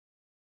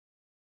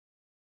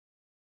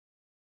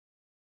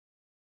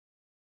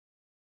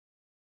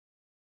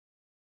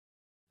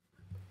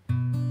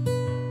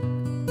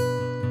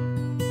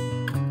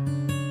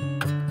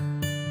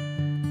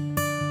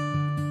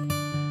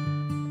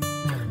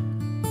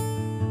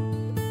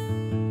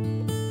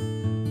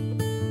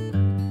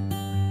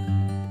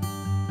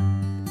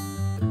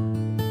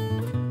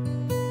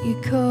You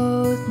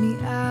called me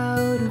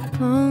out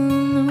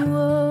upon the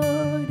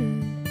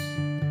waters,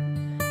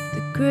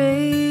 the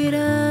great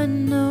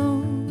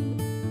unknown,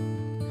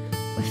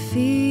 where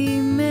feet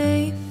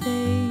may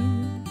fail.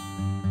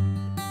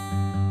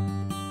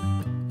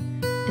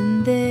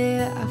 And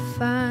there I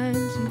find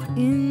you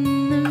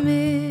in the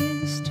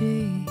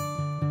mystery,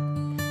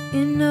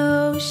 in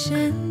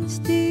oceans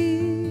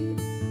deep.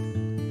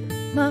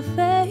 My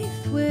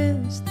faith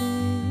will stand,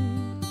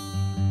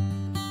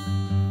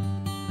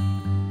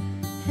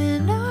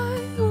 and I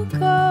will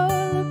call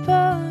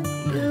upon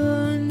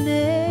your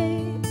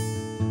name,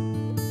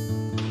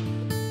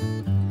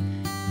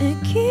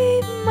 and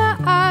keep my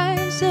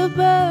eyes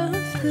above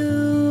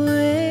the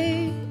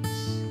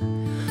waves.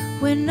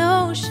 When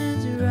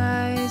oceans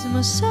rise,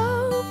 my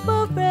soul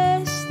will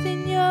rest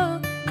in your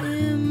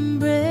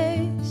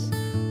embrace.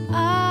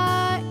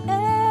 I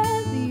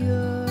am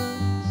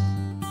yours,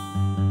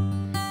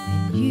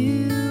 and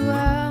you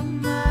are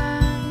mine.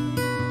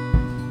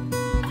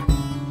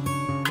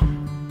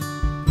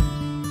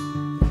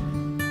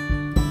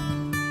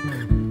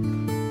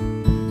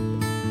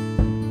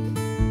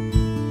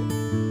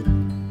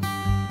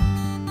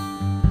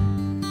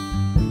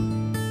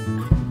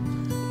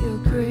 Your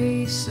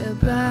grace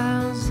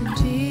abounds in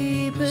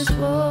deepest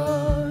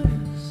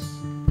waters.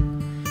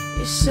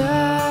 Your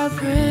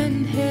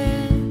sovereign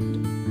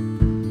hand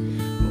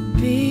will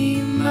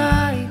be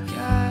my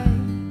guide.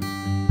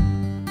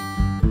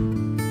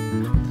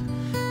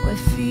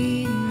 Where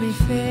feet may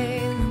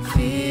fail and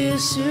fear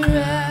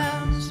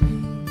surrounds me,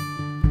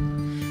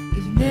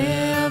 you've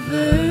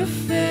never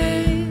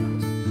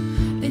failed,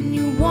 and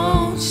you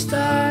won't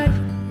start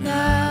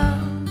now.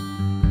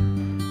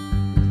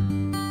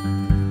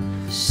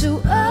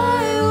 So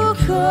I will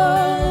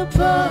call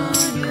upon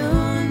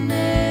your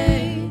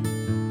name,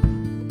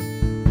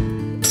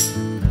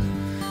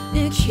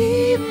 and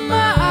keep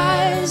my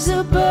eyes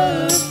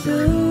above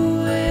the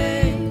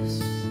waves.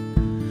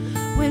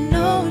 When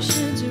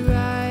oceans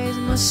rise,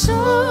 my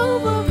soul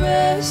will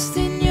rest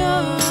in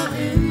your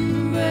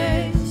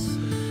embrace.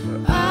 For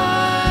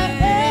I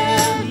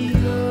am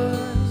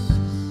yours,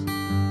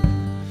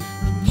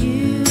 and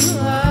you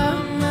are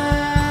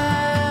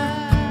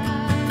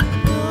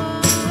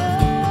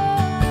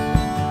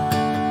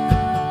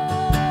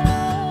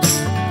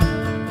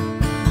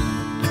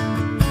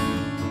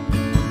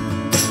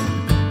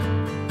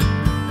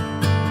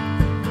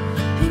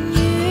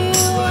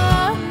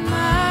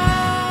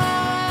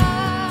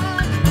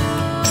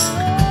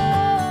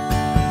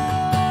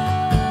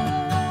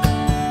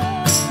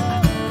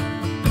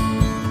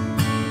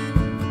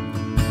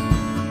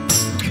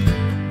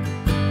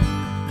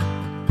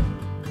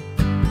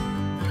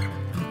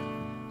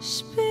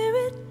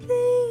Spirit,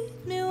 lead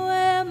me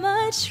where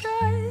my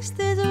trust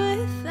is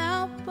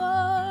without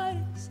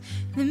borders.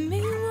 Let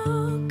me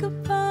walk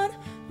upon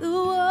the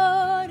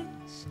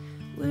waters,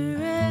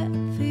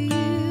 wherever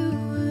you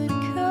would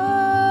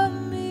call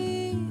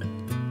me.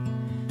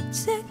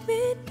 Take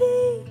me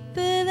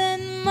deeper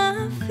than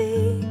my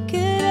feet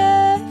could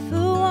ever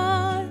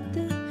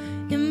wander,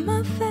 and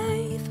my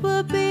faith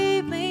will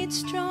be made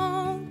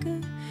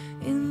stronger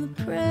in the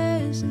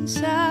presence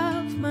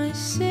of my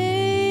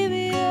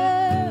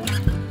Savior.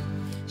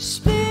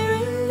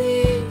 Spirit,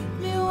 lead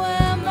me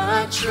where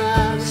my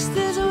trust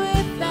is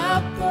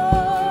without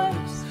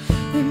borders.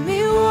 Let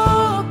me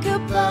walk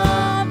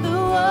upon the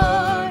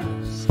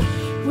waters,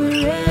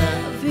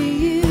 wherever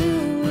you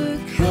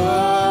would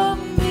call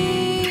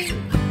me.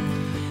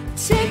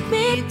 Take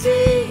me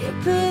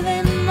deeper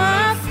than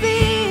my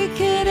feet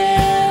could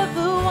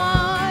ever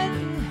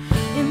wander,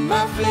 and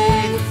my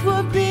faith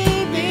will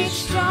be made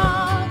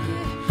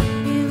stronger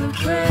in the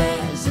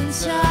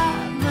presence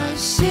of my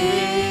Savior.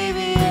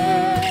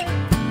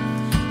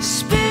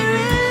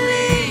 Spirit,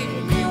 lead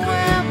me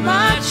where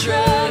my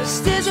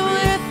trust is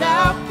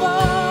without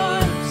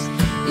borders.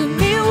 Let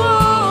me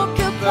walk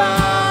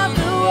upon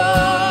the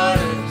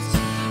waters,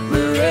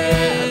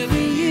 wherever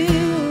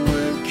you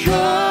would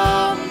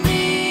call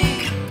me.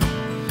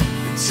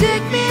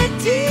 Take me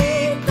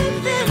deeper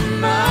than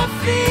my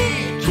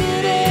feet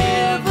could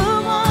ever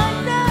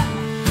wander,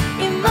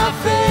 and my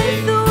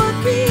faith would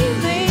be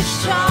made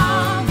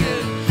stronger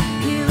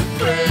in the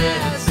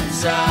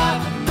presence of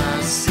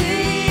my Savior.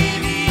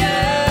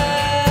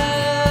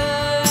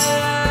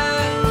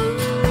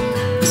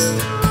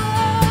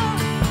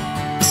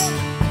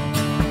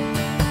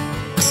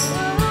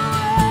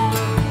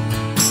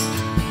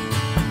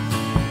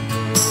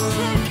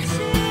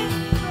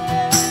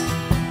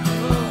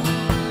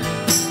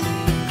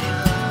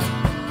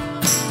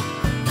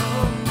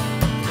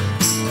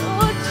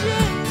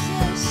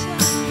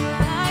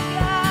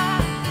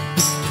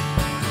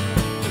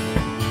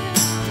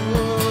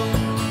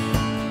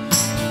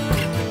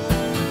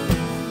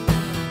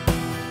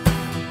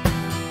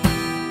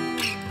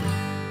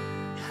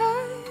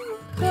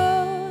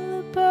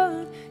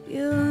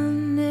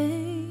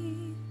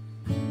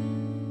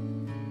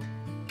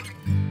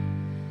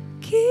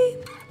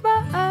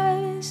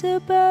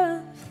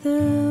 Above the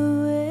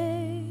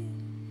waves,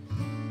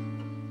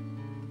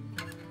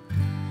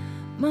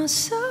 my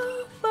soul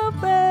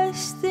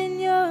rest in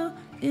your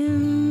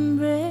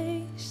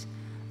embrace.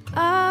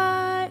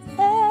 I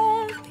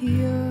am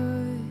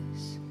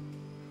yours,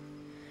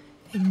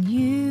 and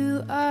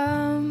you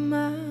are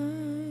mine.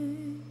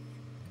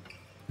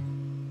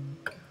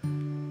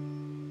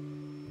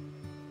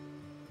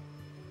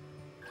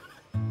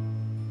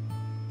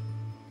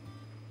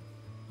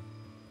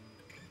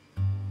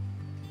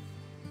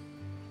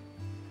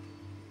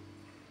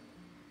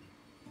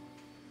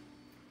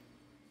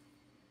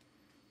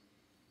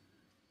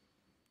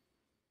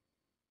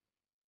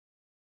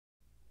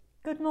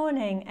 Good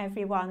morning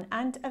everyone,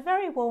 and a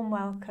very warm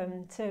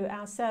welcome to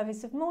our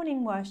service of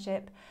morning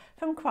worship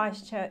from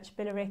Christchurch,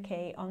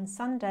 Billericay on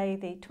Sunday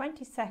the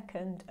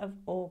 22nd of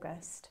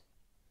August.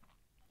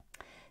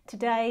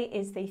 Today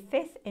is the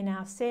fifth in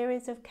our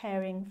series of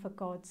caring for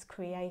God's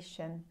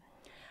creation,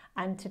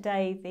 and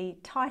today the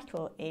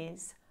title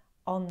is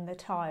On the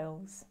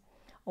Tiles.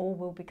 All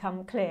will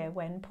become clear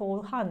when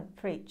Paul Hunt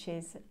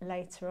preaches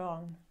later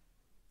on.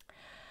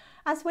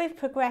 As we've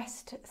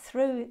progressed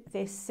through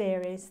this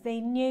series, the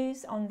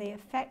news on the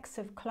effects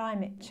of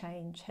climate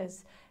change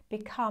has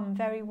become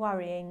very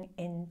worrying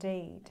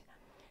indeed.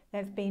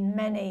 There have been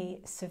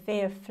many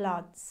severe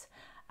floods,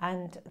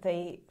 and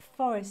the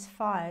forest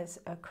fires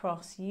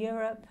across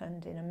Europe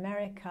and in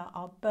America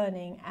are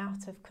burning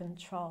out of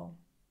control.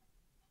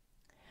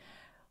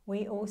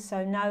 We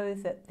also know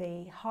that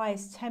the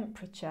highest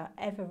temperature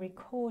ever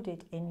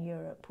recorded in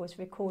Europe was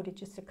recorded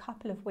just a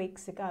couple of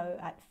weeks ago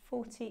at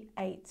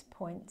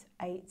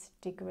 48.8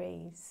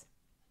 degrees.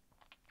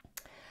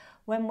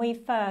 When we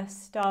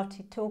first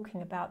started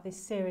talking about this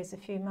series a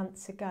few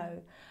months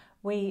ago,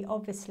 we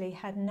obviously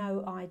had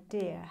no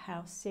idea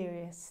how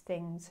serious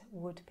things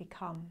would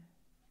become.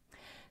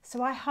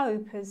 So I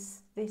hope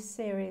as this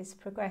series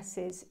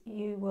progresses,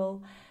 you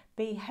will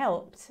be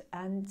helped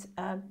and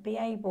be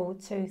able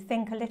to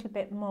think a little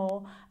bit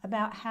more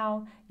about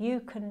how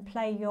you can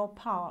play your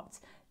part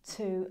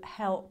to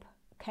help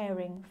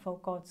caring for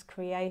God's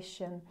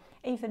creation,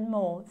 even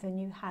more than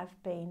you have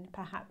been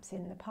perhaps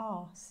in the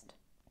past.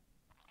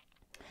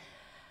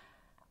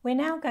 We're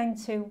now going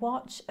to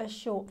watch a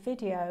short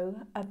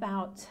video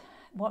about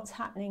what's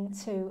happening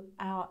to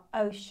our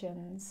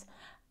oceans,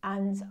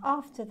 and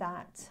after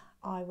that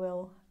I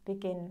will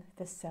begin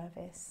the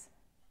service.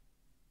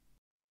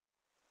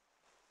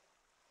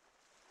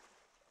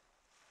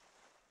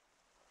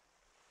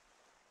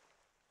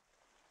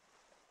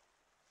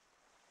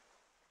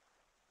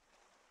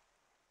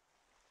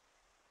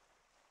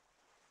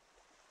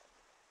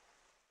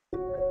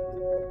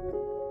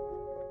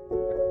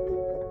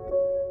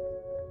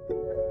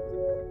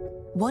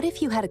 What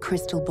if you had a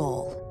crystal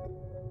ball?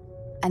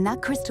 And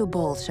that crystal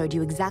ball showed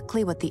you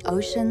exactly what the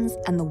oceans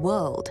and the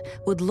world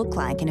would look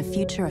like in a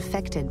future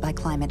affected by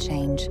climate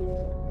change.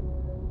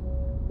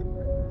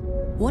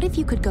 What if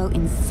you could go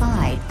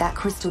inside that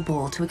crystal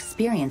ball to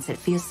experience it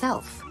for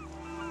yourself?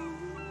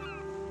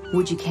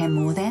 Would you care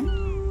more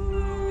then?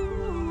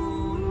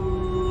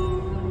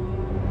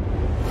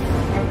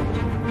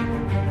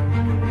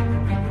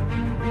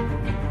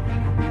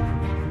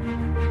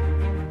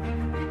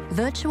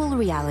 Virtual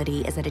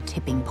reality is at a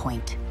tipping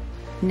point.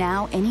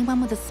 Now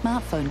anyone with a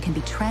smartphone can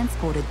be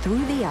transported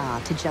through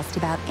VR to just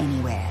about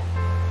anywhere.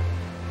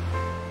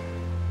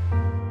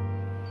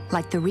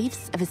 Like the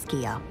reefs of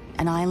Ischia,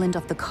 an island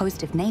off the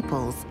coast of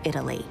Naples,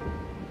 Italy.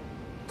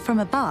 From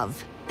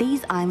above,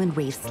 these island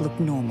reefs look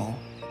normal.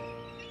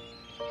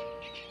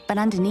 But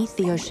underneath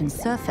the ocean's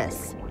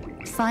surface,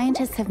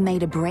 scientists have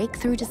made a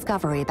breakthrough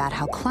discovery about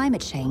how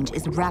climate change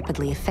is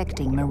rapidly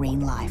affecting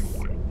marine life.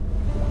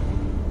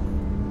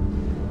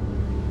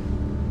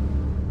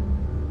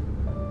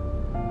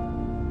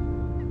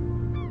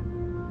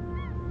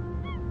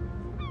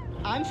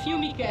 I'm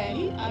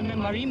Billericay. I'm a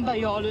marine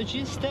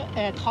biologist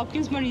at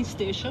Hopkins Marine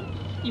Station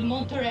in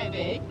Monterey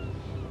Bay.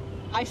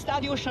 I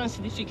study ocean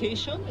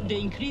acidification, the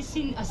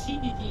increasing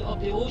acidity of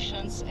the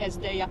oceans as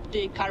they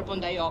uptake carbon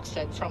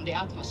dioxide from the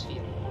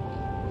atmosphere.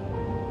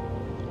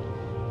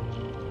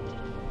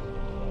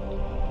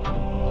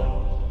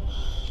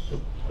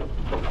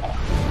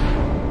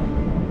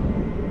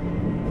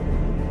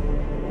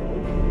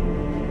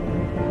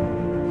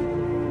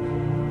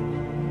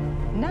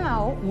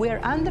 Now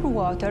we're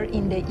underwater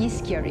in the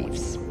Ischia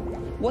reefs.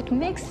 What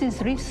makes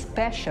these reefs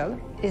special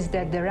is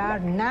that there are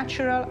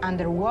natural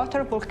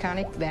underwater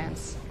volcanic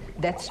vents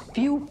that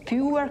spew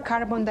pure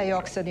carbon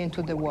dioxide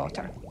into the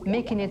water,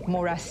 making it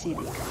more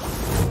acidic.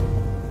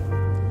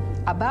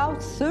 About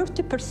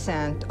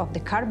 30% of the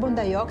carbon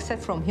dioxide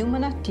from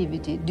human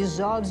activity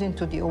dissolves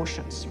into the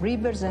oceans,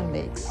 rivers, and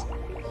lakes.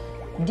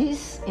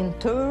 This, in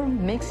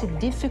turn, makes it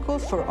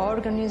difficult for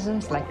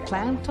organisms like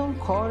plankton,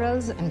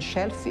 corals, and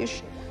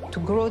shellfish to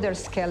grow their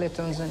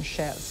skeletons and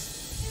shells.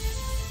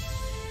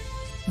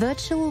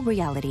 Virtual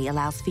reality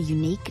allows for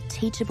unique,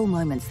 teachable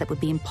moments that would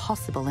be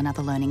impossible in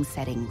other learning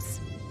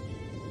settings.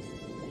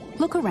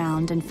 Look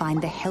around and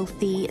find the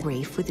healthy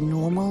reef with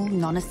normal,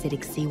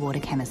 non-acidic seawater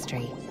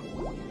chemistry.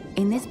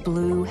 In this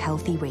blue,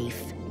 healthy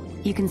reef,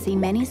 you can see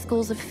many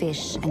schools of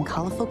fish and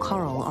colourful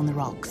coral on the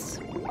rocks.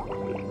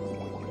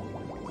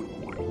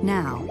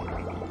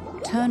 Now,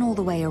 turn all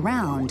the way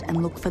around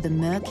and look for the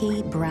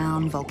murky,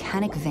 brown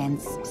volcanic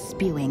vents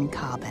spewing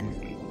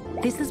carbon.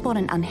 This is what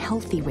an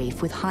unhealthy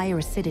reef with higher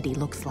acidity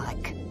looks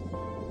like.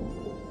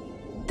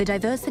 The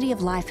diversity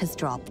of life has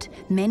dropped,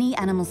 many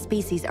animal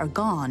species are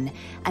gone,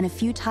 and a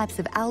few types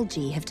of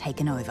algae have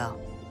taken over.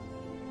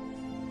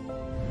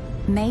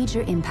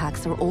 Major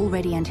impacts are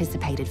already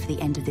anticipated for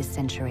the end of this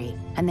century,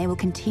 and they will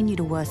continue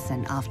to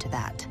worsen after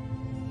that.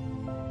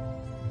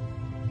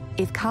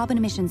 If carbon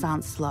emissions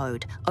aren't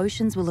slowed,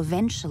 oceans will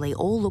eventually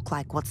all look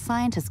like what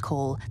scientists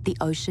call the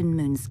ocean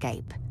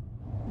moonscape.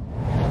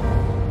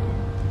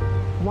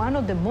 One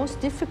of the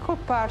most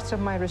difficult parts of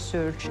my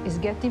research is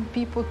getting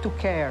people to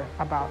care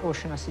about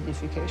ocean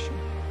acidification.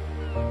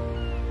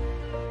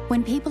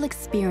 When people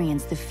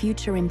experience the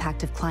future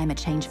impact of climate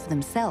change for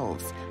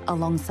themselves,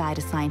 alongside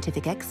a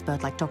scientific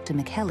expert like Dr.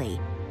 McKelly,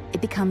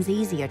 it becomes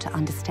easier to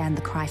understand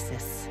the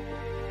crisis.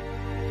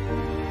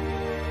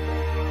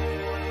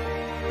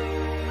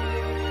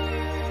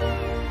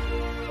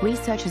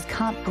 Researchers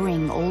can't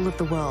bring all of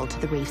the world to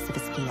the reefs of a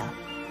skier,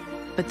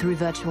 but through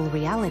virtual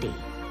reality,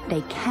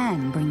 they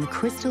can bring the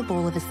crystal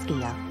ball of a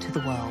skier to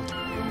the world.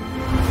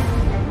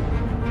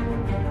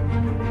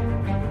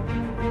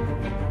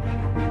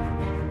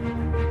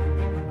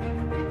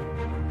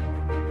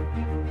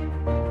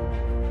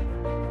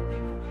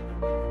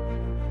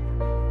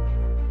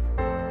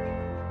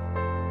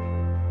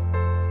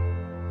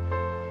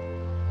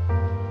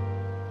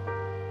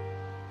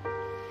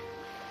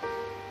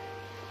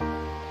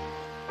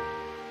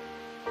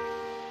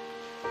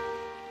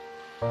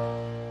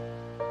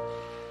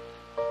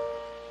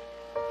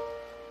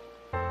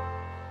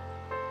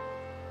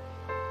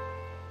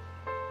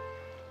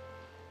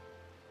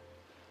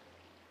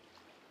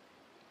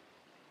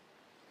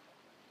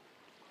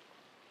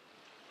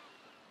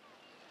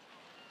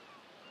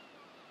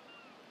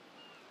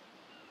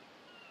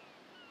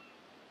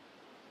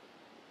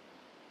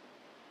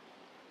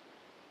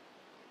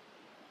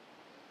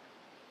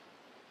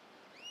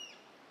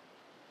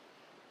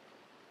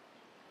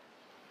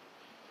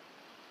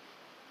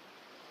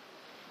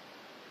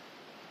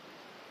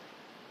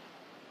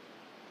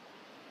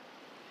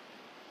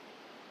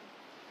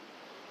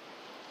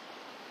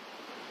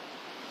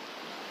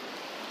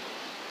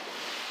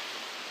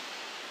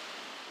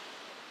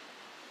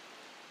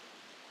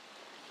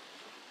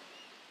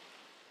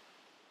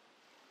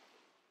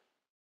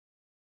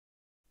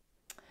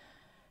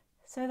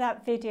 So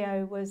that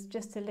video was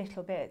just a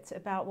little bit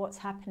about what's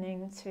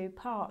happening to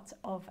part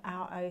of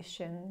our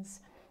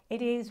oceans.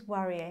 It is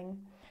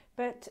worrying,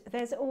 but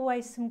there's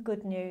always some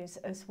good news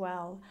as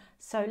well.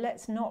 So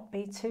let's not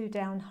be too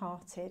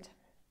downhearted.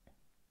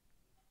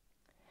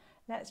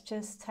 Let's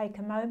just take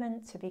a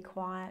moment to be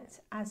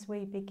quiet as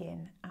we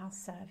begin our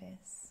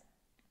service.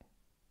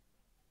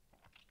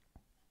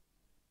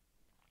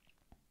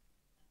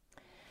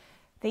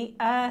 The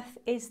earth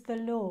is the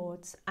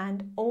Lord's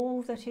and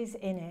all that is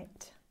in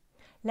it.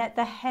 Let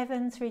the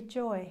heavens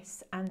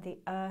rejoice and the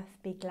earth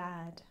be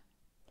glad.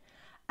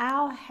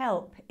 Our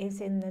help is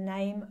in the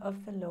name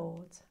of the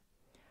Lord,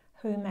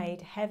 who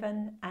made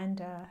heaven and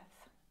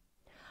earth.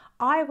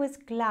 I was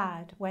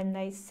glad when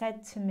they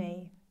said to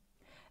me,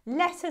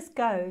 "Let us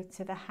go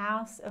to the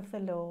house of the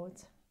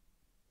Lord."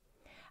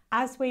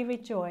 As we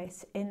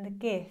rejoice in the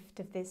gift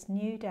of this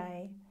new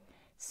day,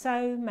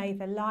 so may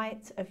the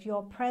light of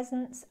your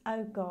presence,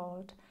 O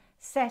God,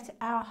 set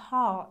our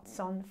hearts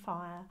on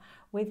fire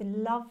with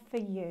love for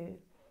you,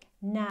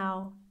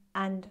 now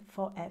and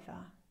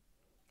forever.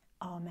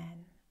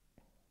 Amen.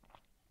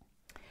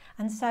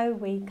 And so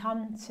we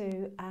come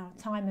to our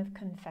time of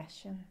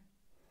confession.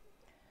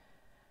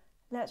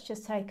 Let's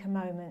just take a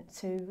moment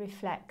to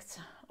reflect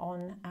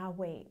on our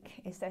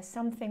week. Is there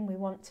something we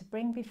want to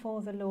bring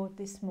before the Lord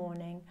this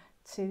morning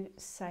to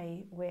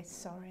say we're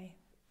sorry?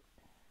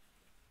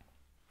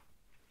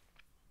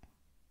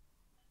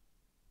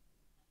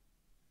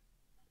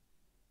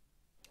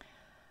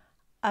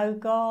 O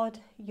God,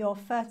 your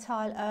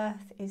fertile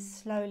earth is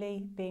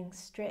slowly being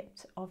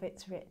stripped of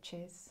its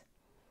riches.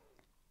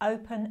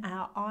 Open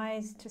our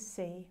eyes to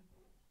see.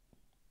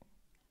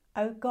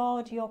 O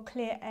God, your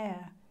clear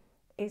air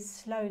is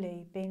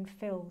slowly being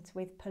filled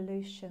with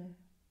pollution.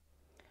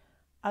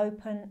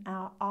 Open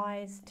our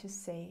eyes to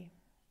see.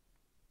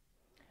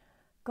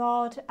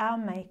 God, our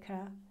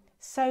Maker,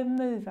 so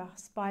move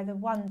us by the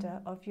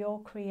wonder of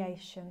your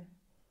creation,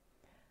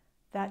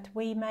 that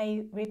we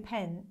may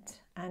repent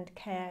and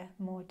care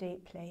more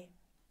deeply.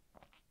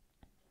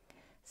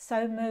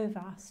 So move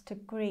us to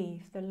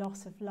grieve the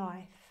loss of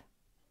life,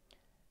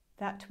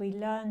 that we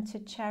learn to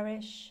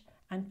cherish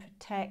and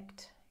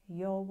protect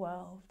your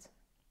world.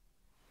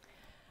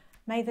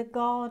 May the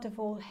God of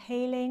all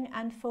healing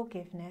and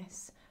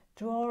forgiveness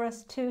draw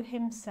us to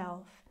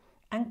himself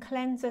and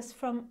cleanse us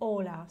from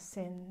all our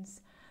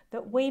sins,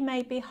 that we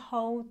may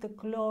behold the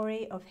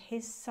glory of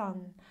his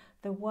Son,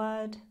 the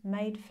Word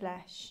made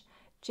flesh,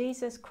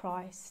 Jesus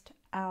Christ,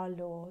 our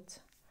Lord.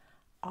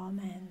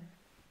 Amen.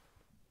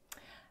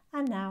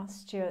 And now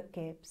Stuart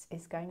Gibbs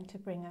is going to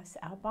bring us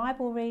our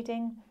Bible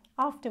reading,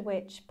 after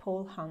which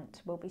Paul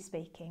Hunt will be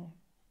speaking.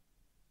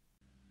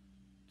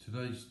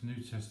 Today's New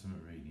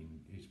Testament reading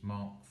is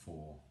Mark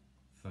 4,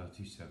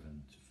 37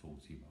 to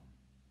 41.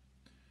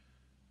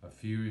 A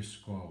furious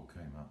squall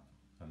came up,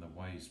 and the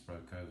waves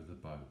broke over the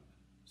boat,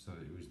 so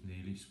that it was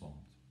nearly swamped.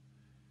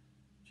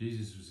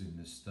 Jesus was in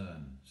the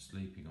stern,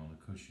 sleeping on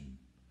a cushion.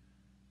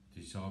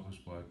 The disciples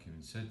woke him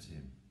and said to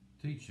him,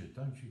 "Teacher,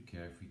 don't you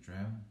care if we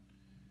drown?"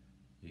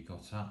 He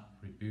got up,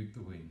 rebuked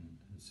the wind,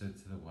 and said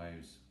to the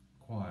waves,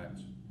 "Quiet,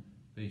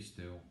 be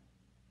still."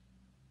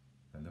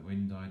 Then the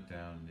wind died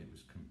down and it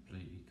was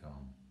completely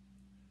calm.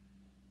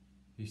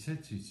 He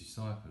said to his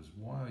disciples,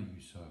 "Why are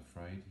you so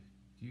afraid?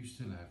 Do you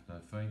still have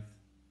no faith?"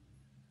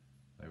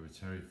 They were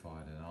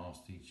terrified and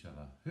asked each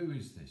other, "Who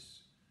is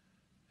this?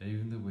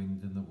 Even the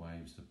wind and the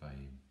waves obey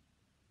him."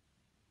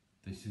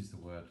 This is the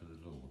word of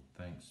the Lord.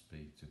 Thanks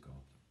be to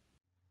God.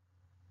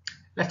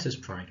 Let us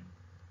pray.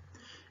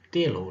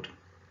 Dear Lord,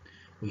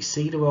 we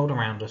see the world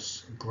around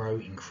us grow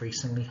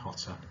increasingly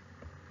hotter.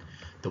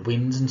 The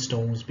winds and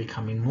storms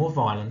becoming more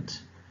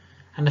violent,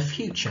 and the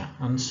future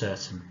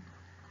uncertain.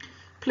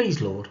 Please,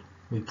 Lord,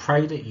 we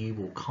pray that you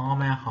will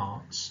calm our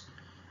hearts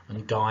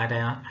and guide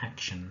our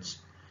actions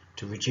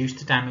to reduce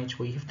the damage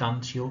we have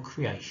done to your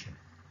creation.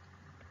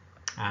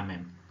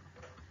 Amen.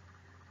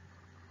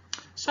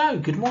 So,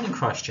 good morning,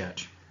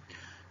 Christchurch.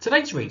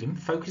 Today's reading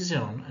focuses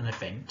on an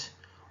event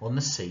on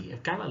the Sea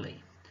of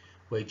Galilee,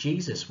 where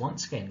Jesus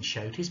once again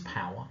showed his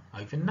power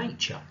over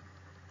nature.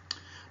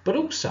 But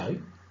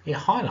also, it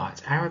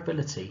highlights our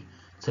ability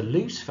to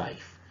lose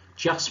faith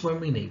just when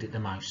we need it the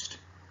most.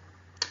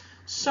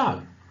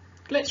 So,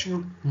 let's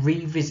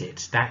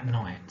revisit that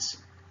night.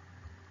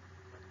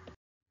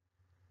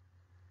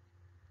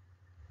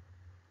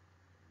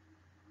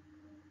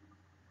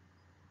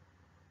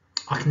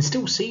 I can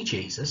still see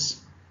Jesus.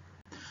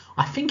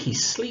 I think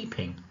he's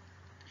sleeping.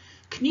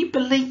 Can you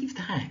believe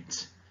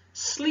that?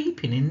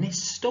 Sleeping in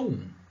this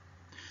storm.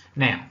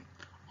 Now,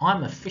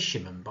 I'm a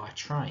fisherman by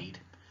trade,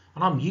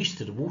 and I'm used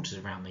to the waters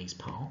around these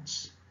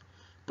parts.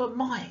 But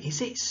my,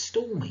 is it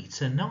stormy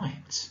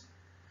tonight?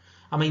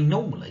 I mean,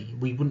 normally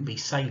we wouldn't be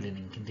sailing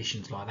in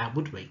conditions like that,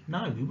 would we?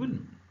 No, we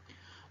wouldn't.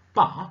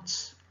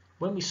 But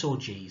when we saw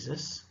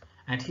Jesus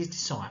and his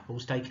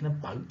disciples taking a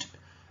boat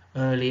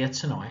earlier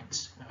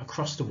tonight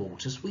across the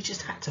waters, we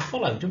just had to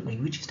follow, didn't we?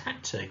 We just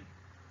had to.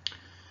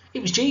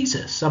 It was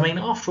Jesus. I mean,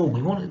 after all,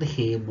 we wanted to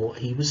hear what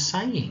he was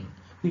saying.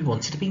 We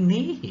wanted to be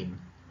near him.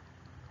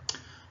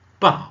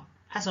 But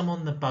as I'm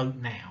on the boat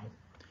now,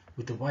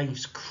 with the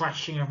waves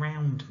crashing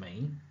around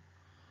me,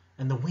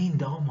 and the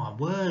wind, oh my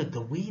word,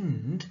 the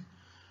wind,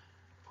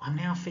 I'm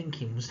now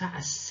thinking, was that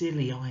a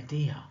silly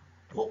idea?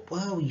 What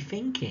were we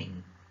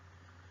thinking?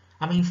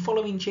 I mean,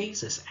 following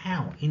Jesus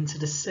out into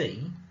the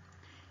sea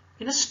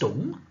in a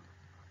storm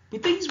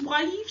with these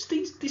waves,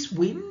 this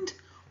wind,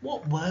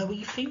 what were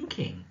we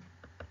thinking?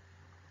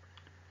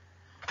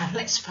 And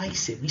let's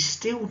face it, we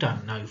still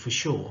don't know for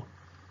sure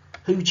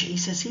who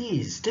Jesus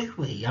is, do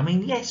we? I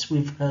mean, yes,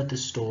 we've heard the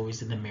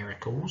stories and the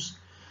miracles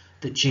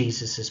that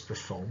Jesus has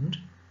performed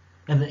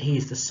and that he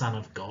is the Son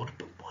of God,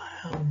 but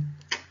well,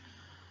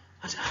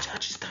 I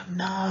just don't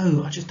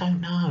know. I just don't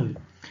know.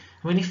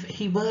 I mean, if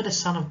he were the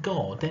Son of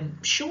God, then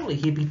surely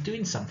he'd be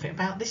doing something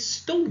about this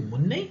storm,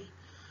 wouldn't he?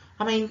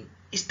 I mean,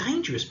 it's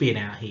dangerous being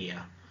out here.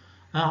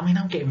 I mean,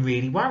 I'm getting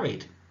really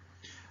worried.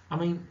 I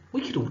mean, we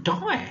could all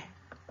die.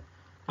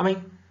 I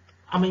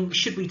mean,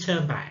 should we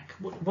turn back?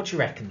 What do you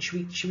reckon?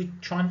 Should we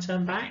try and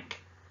turn back?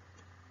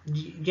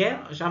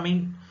 Yeah, I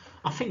mean,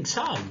 I think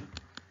so.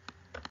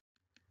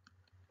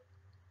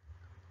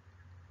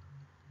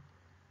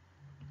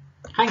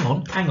 Hang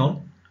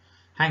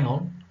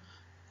on.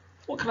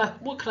 What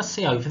can I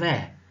see over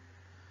there?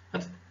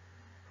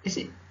 Is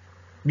it?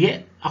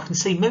 Yeah, I can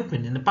see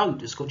movement in the boat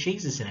that's got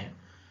Jesus in it.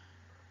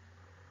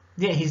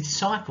 Yeah, his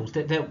disciples.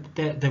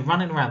 They're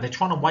running around. They're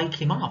trying to wake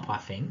him up, I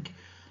think.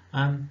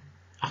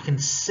 I can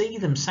see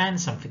them saying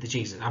something to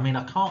Jesus. I mean,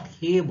 I can't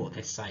hear what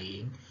they're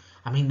saying.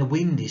 I mean, the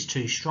wind is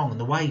too strong and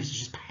the waves are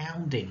just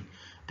pounding.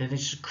 They're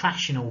just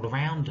crashing all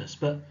around us.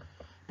 But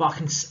I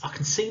can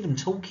see them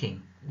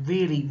talking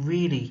really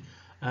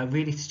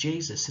to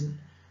Jesus,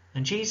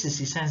 and Jesus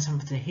is saying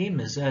something to him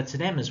to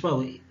them as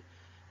well.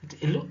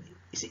 Look,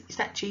 is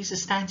that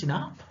Jesus standing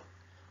up?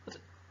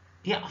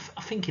 Yeah,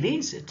 I think it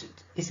is.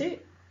 Is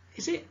it?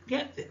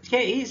 Yeah, it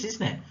is,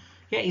 isn't it?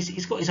 Yeah,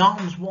 he's got his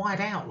arms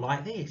wide out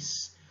like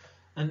this.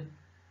 And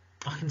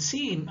I can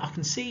see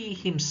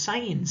him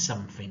saying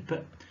something,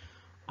 but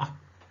I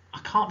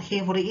can't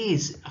hear what it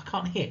is. I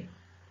can't hear.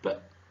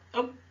 But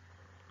have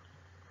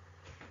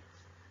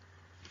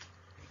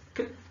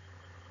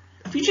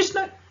you just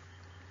know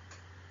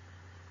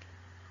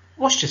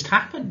what's just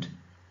happened?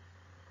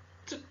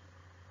 Did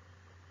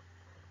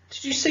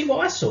you see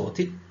what I saw?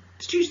 Did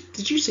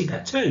you see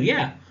that too?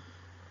 Yeah,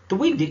 the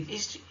wind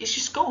it's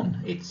just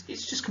gone. It's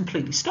just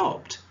completely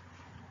stopped.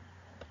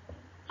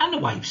 And the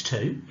waves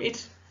too.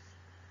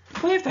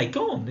 Where have they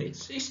gone?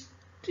 It's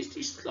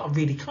like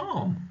really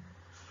calm.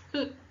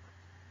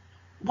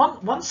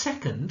 One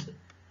second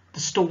the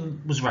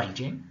storm was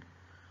raging,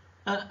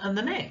 And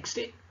the next,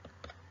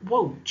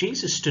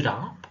 Jesus stood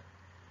up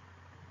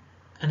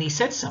and he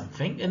said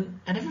something, and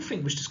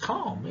everything was just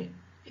calm.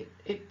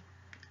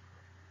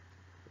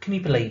 Can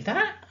you believe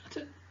that?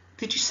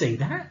 Did you see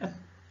that?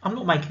 I'm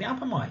not making it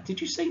up, am I? Did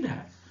you see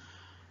that?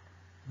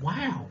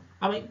 Wow.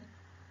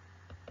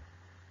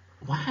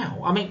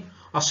 Wow.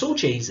 I saw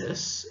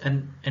Jesus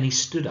and he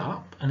stood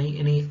up and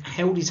he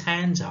held his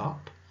hands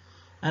up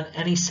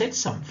and he said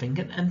something,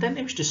 and then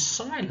there was just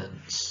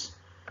silence.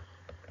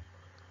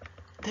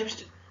 There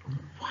was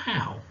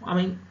wow.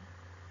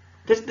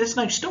 There's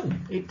no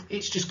storm.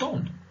 It's just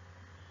gone.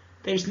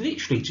 There's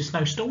literally just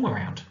no storm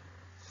around.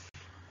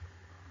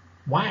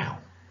 Wow.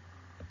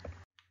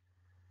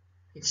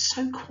 It's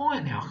so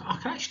quiet now. I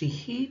can actually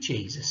hear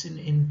Jesus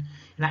in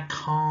that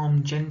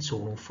calm,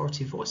 gentle,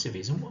 authoritative voice of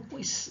his. And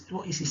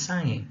what is he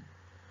saying?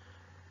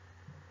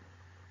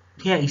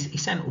 Yeah,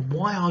 he's saying,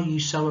 why are you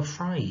so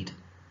afraid?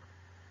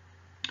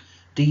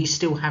 Do you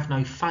still have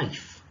no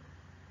faith?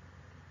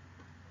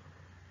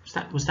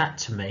 Was that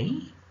to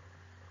me?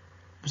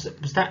 Was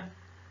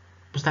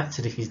that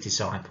to his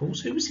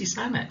disciples? Who was he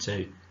saying that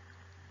to?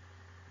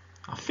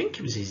 I think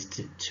it was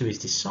to his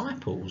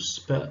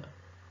disciples, but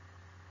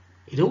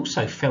it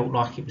also felt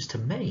like it was to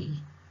me.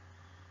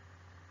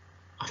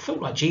 I felt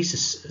like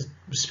Jesus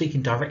was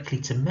speaking directly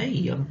to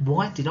me.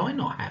 Why did I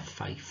not have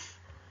faith?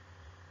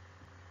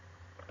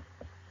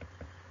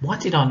 Why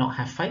did I not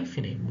have faith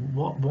in him?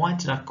 Why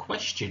did I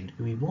question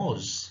who he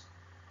was?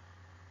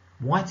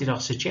 Why did I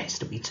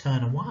suggest that we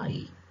turn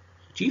away?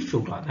 Do you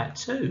feel like that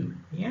too?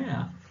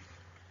 Yeah.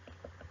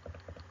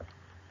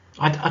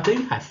 I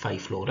do have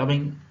faith, Lord.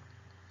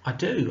 I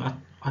do.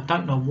 I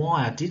don't know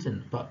why I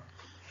didn't, but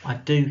I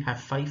do have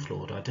faith,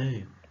 Lord. I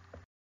do.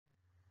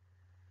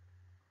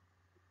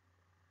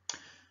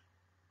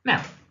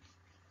 Now,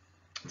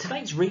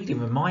 today's reading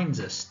reminds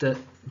us that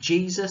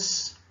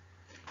Jesus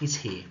is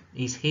here.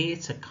 He's here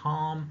to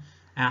calm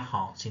our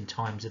hearts in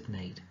times of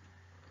need.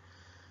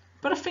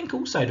 But I think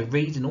also the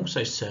reading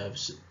also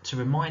serves to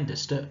remind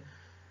us that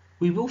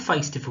we will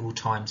face difficult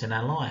times in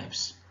our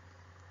lives.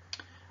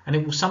 And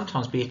it will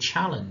sometimes be a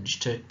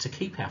challenge to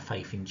keep our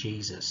faith in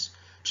Jesus,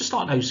 just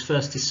like those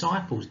first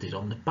disciples did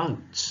on the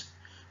boats,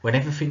 when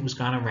everything was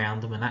going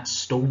around them and that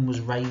storm was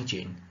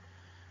raging.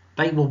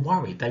 They were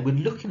worried. They were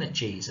looking at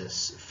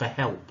Jesus for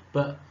help,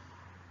 but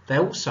they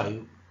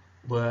also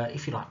were,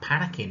 if you like,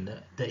 panicking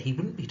that he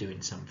wouldn't be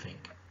doing something.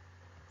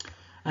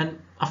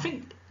 And I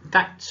think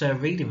that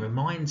reading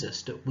reminds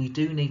us that we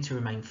do need to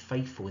remain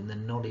faithful in the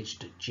knowledge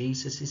that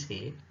Jesus is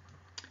here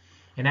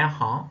in our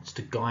hearts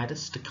to guide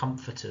us, to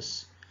comfort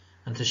us,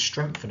 and to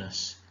strengthen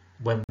us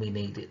when we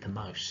need it the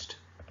most.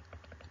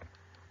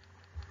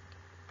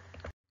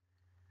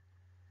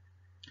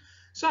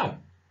 So,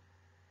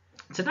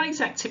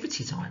 today's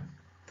activity time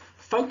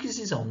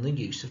focuses on the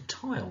use of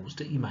tiles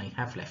that you may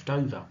have left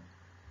over.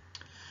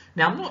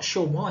 Now, I'm not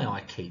sure why I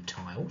keep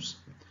tiles.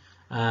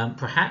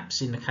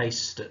 Perhaps in the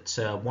case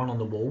that one on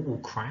the wall will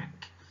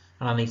crack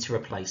and I need to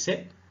replace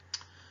it.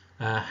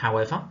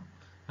 However,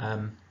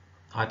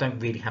 I don't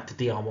really have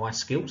the DIY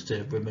skills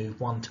to remove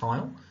one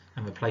tile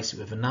and replace it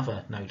with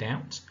another, no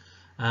doubt.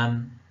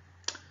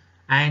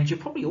 And you're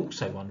probably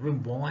also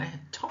wondering, why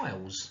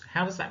tiles?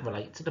 How does that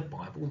relate to the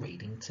Bible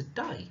reading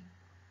today?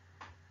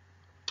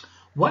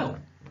 Well,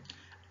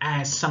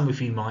 as some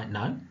of you might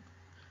know,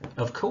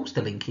 of course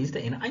the link is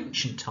that in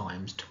ancient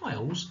times,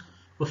 tiles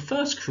were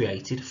first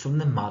created from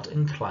the mud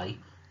and clay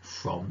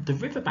from the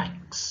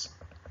riverbanks.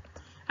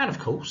 And of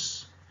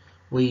course,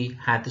 we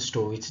had the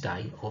story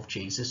today of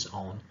Jesus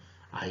on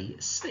a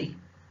sea,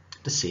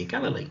 the Sea of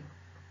Galilee.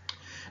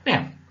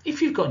 Now,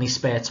 if you've got any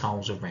spare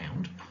tiles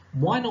around,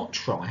 why not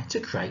try to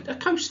create a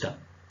coaster?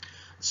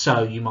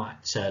 So you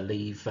might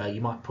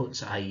you might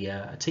put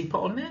a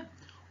teapot on there,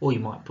 or you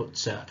might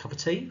put a cup of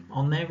tea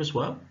on there as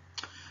well.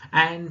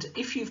 And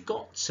if you've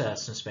got some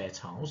spare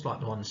tiles, like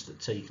the ones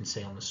that you can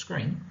see on the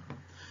screen,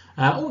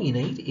 all you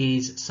need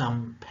is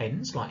some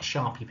pens, like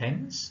Sharpie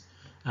pens,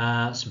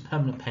 some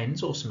permanent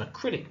pens or some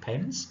acrylic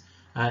pens,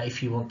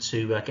 if you want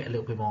to get a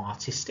little bit more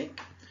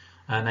artistic.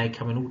 They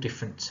come in all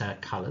different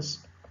colours.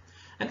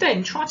 And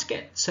then try to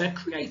get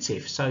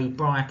creative. So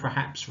by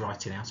perhaps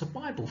writing out a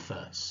Bible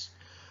verse,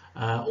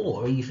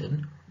 or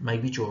even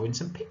maybe drawing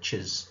some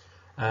pictures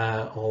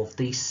of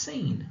the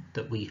scene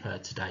that we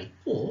heard today,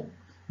 or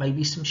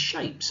maybe some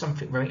shape,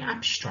 something very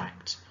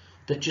abstract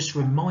that just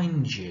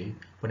reminds you,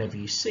 whenever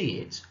you see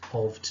it,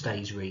 of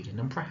today's reading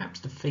and perhaps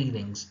the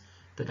feelings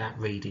that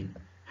reading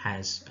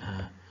has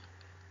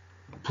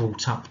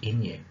brought up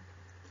in you.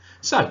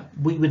 So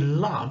we would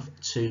love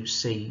to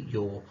see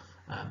your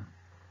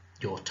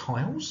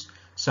tiles.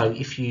 So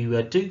if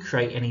you do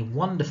create any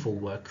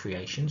wonderful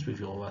creations with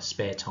your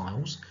spare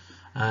tiles,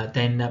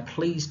 then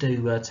please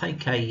do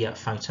take a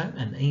photo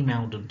and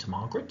email them to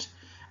Margaret,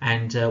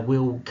 and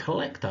we'll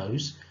collect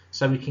those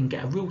so we can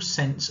get a real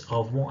sense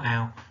of what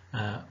our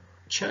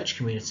church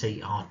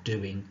community are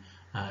doing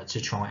to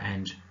try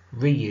and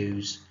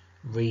reuse,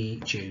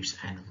 reduce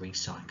and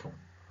recycle.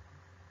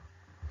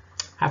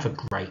 Have a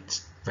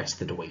great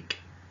rest of the week.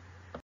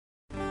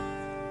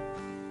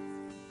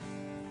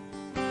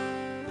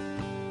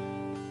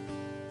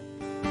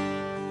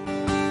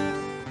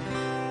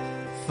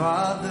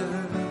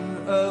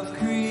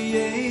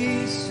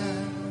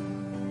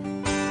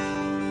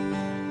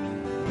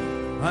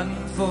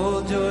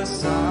 unfold your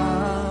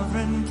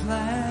sovereign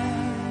plan.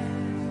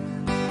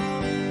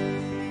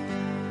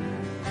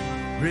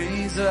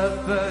 Raise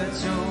up a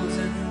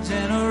chosen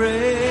generation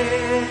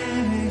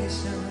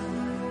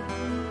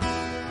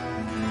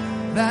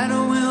that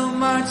will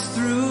march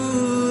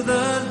through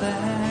the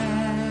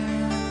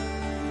land.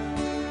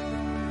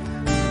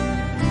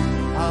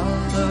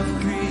 All of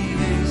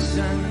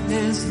creation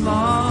is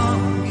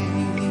longing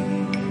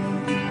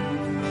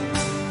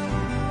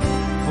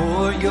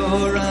for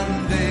your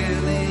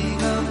unveiling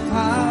of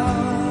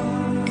power.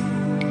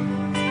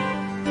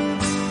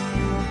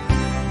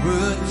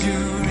 Would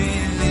you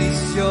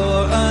release your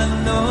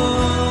anointing?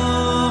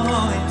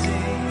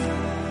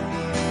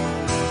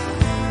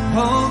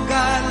 Oh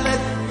God,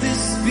 let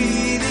this be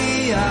the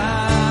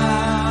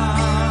hour.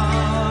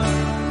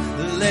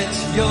 Let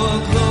your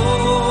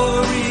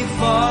glory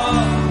fall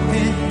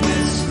in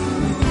this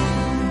room.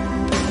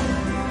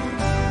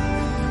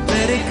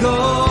 Let it go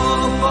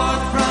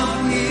forth from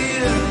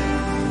here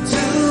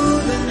to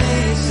the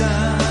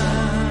nations.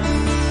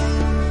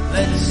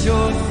 Let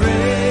your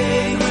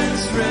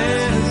fragrance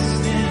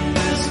rest in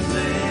this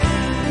place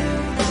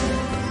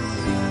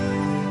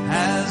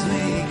as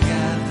we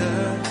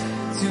gather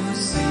to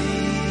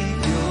seek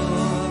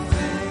your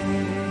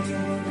face.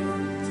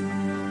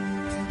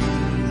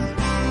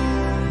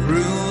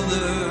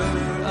 Ruler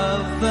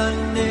of the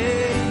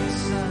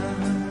nation,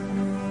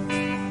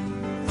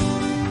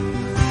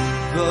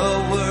 the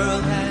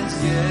world has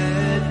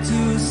yet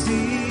to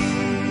see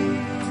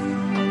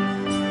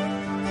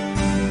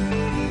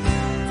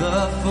the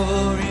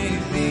full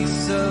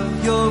release of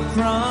your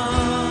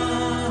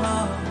promise.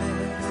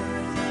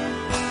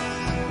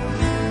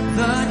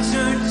 The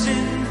church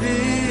in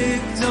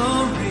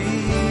victory.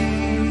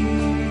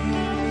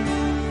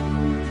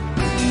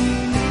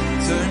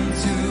 Turn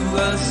to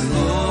us,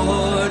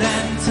 Lord,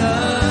 and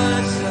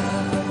touch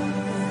us.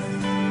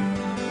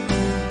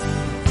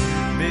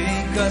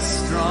 Make us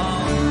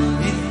strong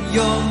in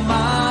your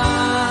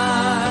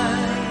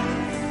mind.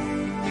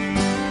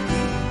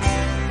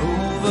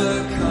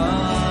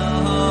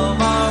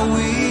 Overcome our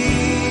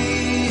weakness,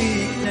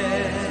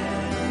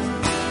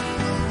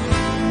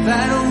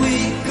 that we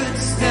could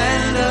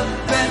stand up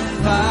and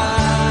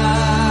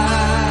fight.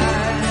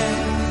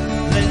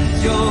 Let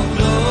your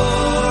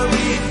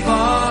glory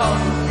fall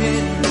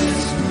in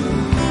this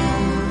room.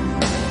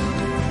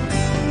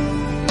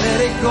 Let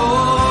it go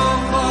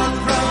forth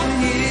from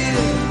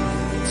here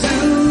to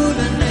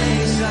the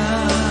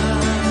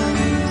nations.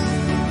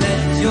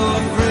 Let your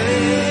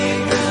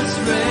fragrance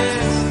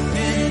rest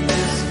in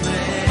this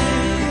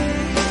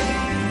place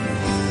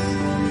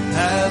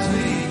as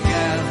we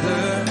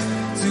gather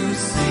to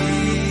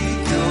seek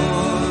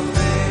your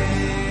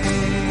face.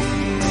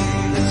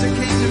 Let your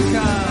kingdom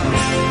come.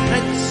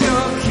 Let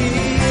your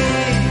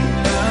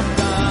kingdom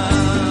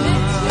come.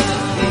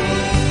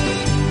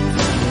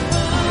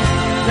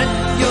 Let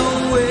your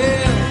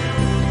will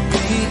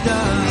be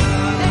done.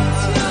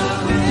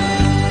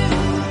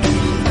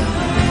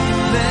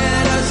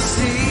 Let us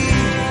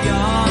see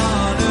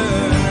on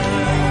earth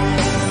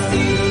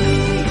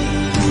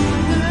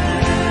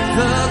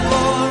the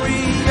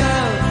glory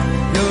of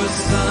your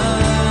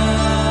Son.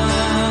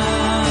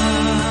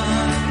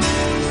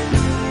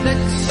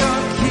 Let your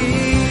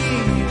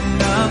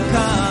kingdom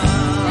come.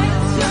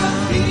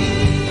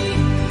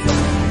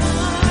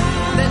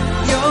 Let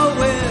your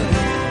will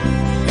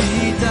be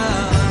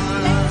done.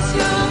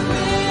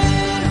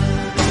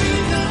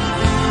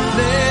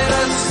 Let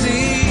us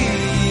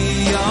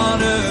see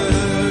on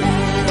earth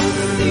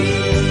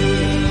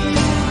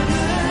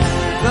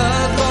the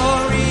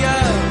glory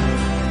of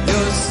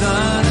your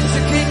Son. Let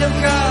your kingdom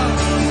come.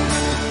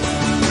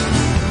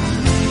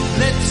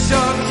 Let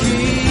your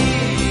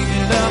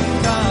kingdom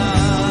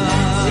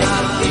come.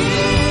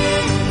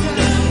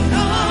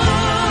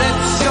 Let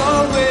your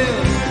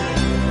will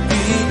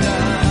be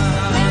done.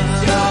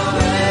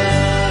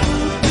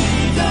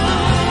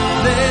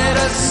 Let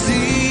us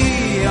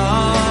see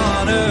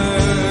on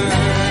earth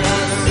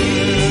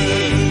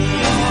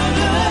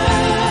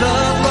the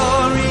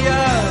glory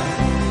of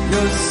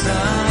your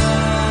Son.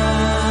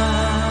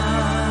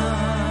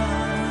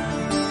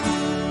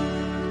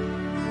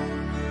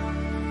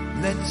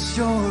 Let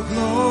your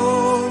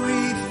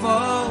glory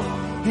fall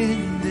in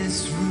this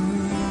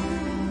room.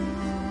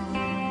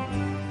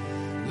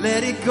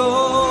 Let it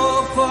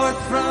go forth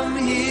from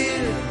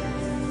here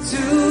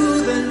to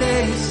the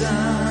nations.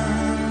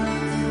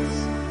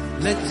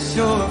 Let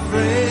your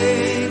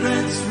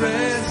fragrance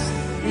rest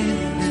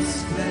in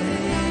this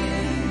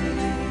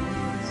place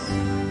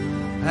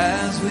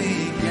as we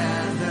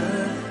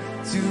gather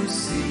to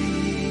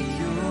seek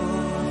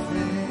your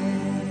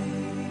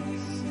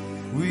face.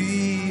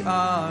 We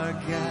are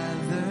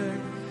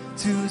gathered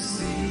to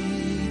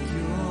seek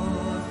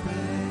your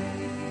face.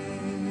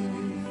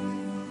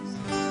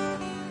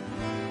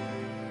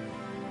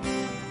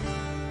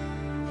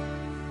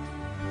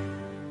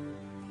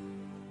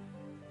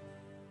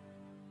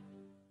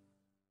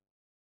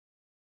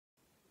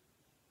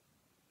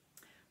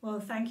 Well,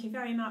 thank you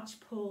very much,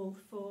 Paul,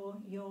 for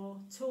your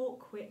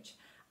talk, which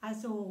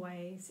as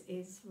always,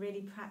 is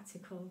really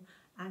practical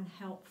and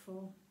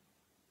helpful.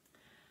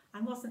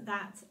 And wasn't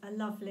that a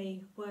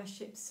lovely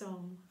worship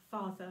song,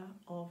 Father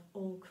of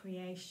all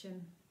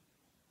creation?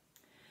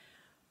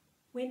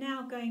 We're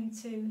now going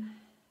to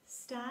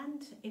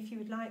stand, if you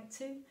would like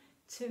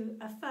to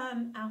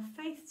affirm our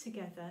faith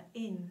together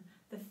in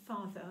the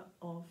Father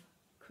of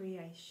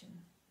creation.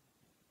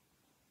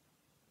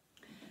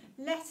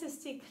 Let us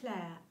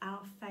declare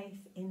our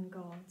faith in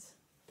God.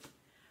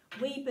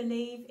 We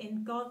believe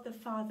in God the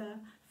Father,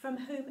 from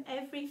whom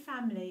every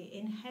family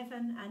in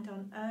heaven and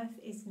on earth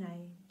is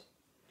named.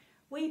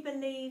 We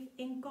believe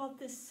in God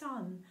the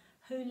Son,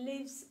 who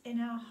lives in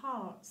our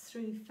hearts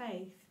through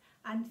faith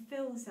and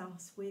fills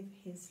us with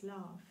his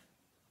love.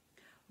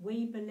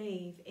 We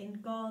believe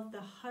in God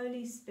the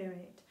Holy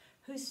Spirit,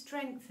 who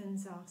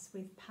strengthens us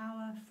with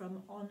power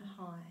from on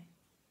high.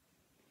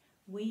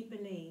 We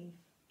believe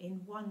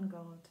in one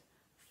God,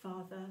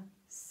 Father,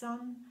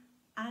 Son,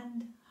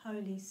 and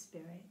Holy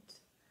Spirit.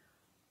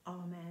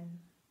 Amen.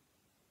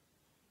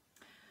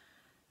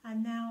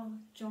 And now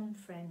John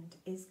Friend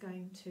is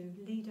going to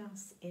lead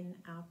us in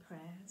our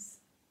prayers.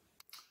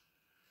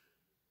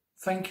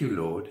 Thank you,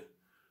 Lord,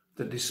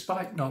 that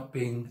despite not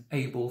being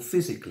able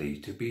physically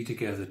to be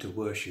together to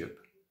worship,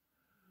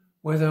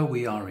 whether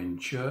we are in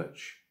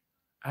church,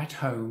 at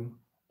home,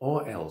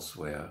 or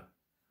elsewhere,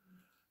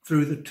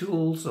 through the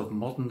tools of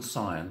modern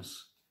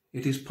science,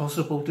 it is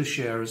possible to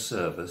share a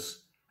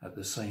service at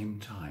the same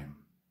time.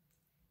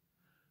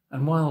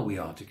 And while we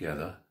are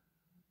together,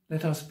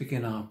 let us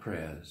begin our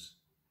prayers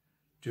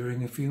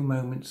during a few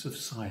moments of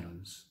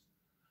silence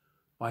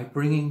by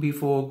bringing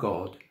before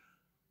God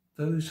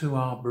those who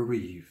are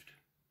bereaved,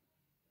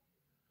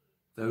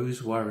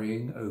 those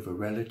worrying over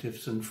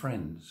relatives and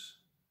friends,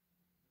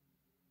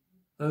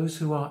 those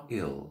who are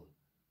ill,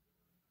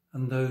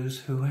 and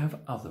those who have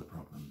other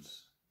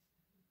problems.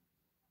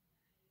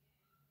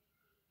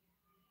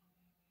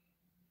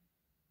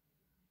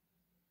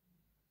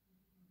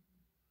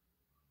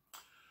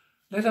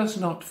 Let us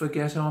not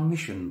forget our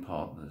mission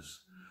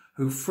partners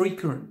who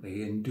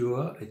frequently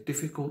endure a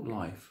difficult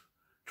life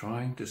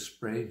trying to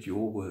spread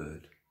your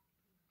word.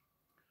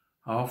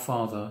 Our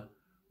Father,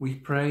 we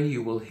pray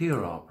you will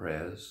hear our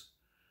prayers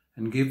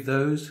and give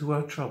those who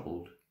are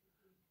troubled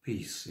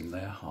peace in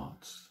their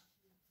hearts.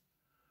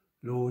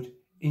 Lord,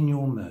 in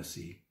your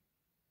mercy,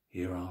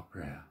 hear our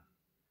prayer.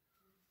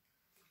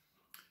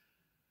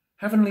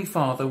 Heavenly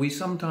Father, we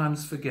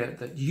sometimes forget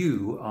that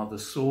you are the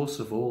source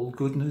of all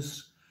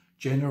goodness,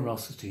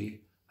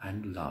 generosity,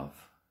 and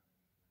love.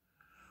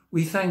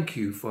 We thank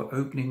you for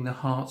opening the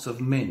hearts of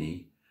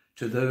many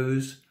to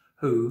those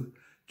who,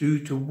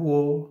 due to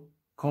war,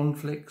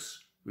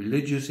 conflicts,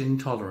 religious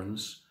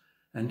intolerance,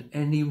 and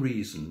any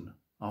reason,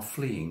 are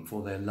fleeing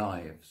for their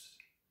lives.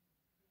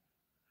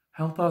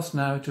 Help us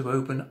now to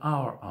open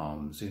our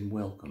arms in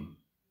welcome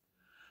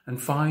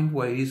and find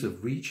ways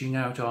of reaching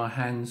out our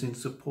hands in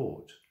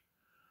support,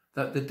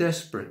 that the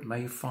desperate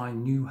may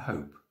find new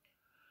hope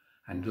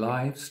and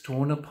lives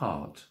torn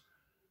apart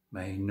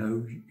may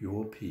know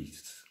your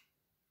peace.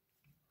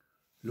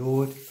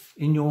 Lord,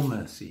 in your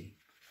mercy,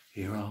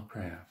 hear our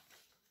prayer.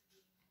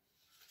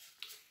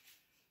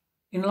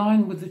 In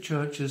line with the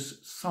Church's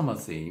summer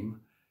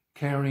theme,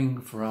 caring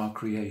for our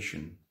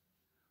creation,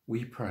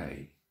 we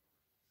pray.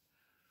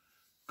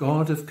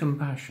 God of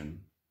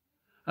compassion,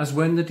 as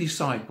when the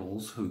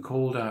disciples who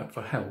called out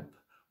for help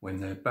when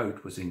their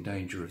boat was in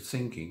danger of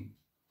sinking,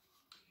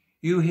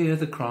 you hear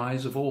the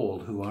cries of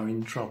all who are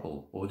in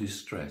trouble or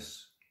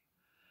distress.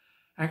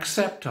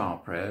 Accept our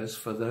prayers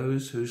for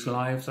those whose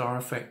lives are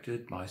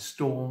affected by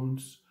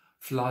storms,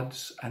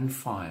 floods, and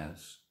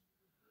fires.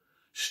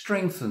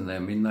 Strengthen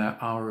them in their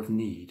hour of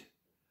need.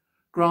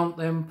 Grant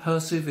them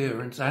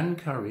perseverance and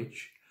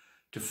courage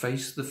to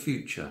face the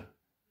future,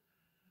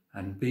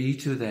 and be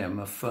to them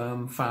a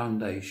firm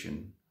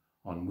foundation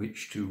on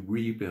which to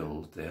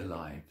rebuild their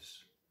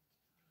lives.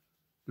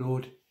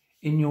 Lord,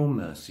 in your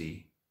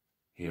mercy,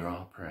 hear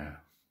our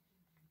prayer.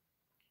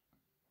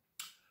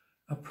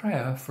 A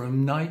prayer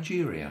from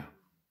Nigeria.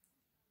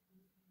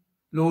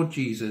 Lord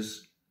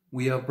Jesus,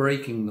 we are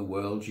breaking the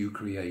world you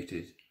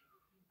created,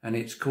 and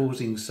it's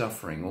causing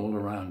suffering all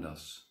around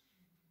us.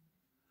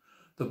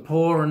 The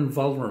poor and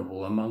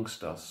vulnerable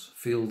amongst us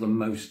feel the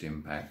most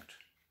impact.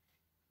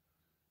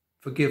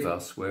 Forgive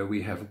us where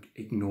we have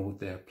ignored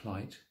their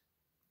plight.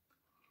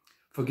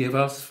 Forgive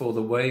us for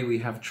the way we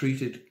have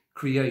treated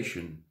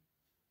creation,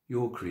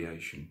 your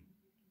creation.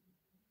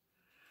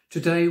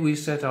 Today we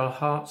set our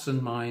hearts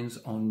and minds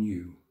on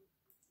you.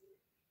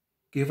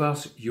 Give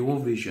us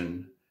your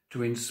vision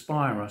to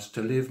inspire us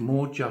to live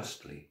more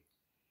justly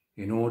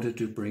in order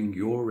to bring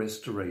your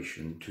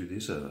restoration to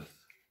this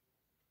earth.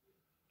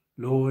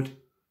 Lord,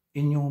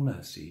 in your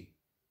mercy,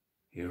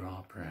 hear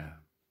our prayer.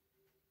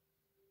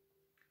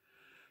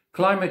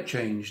 Climate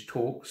change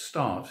talks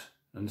start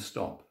and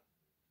stop.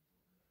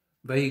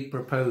 Vague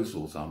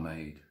proposals are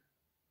made.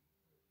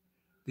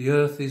 The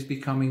earth is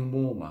becoming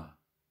warmer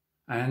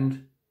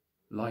and,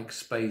 like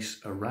space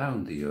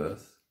around the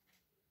earth,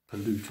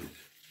 polluted.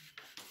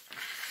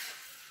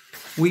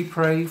 We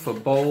pray for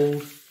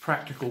bold,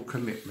 practical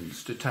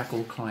commitments to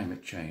tackle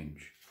climate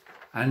change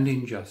and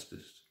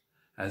injustice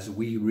as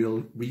we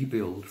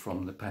rebuild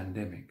from the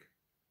pandemic.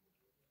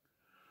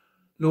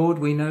 Lord,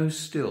 we know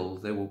still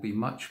there will be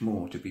much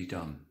more to be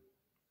done.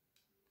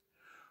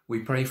 We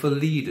pray for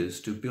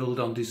leaders to build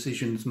on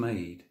decisions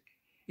made,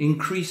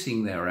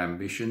 increasing their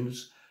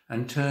ambitions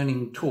and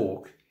turning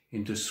talk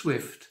into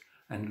swift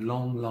and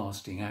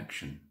long-lasting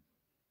action.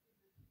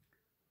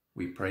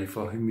 We pray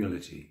for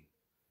humility,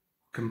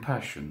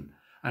 compassion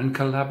and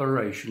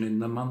collaboration in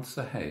the months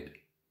ahead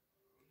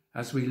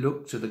as we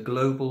look to the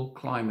global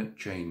climate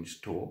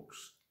change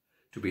talks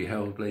to be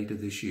held later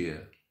this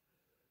year,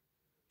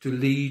 to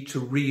lead to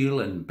real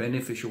and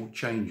beneficial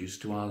changes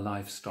to our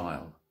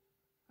lifestyle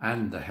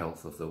and the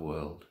health of the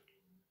world.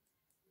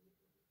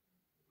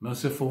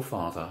 Merciful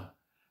Father,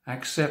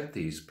 accept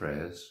these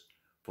prayers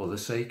for the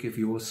sake of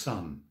your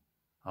Son,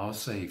 our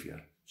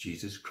Saviour,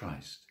 Jesus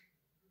Christ.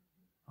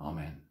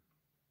 Amen.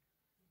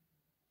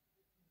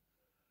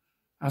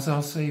 As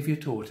our Saviour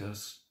taught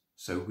us,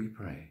 so we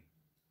pray.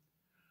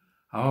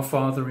 Our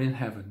Father in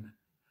heaven,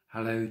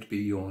 hallowed be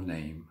your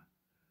name.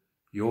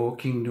 Your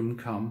kingdom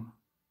come,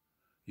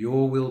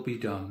 your will be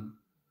done,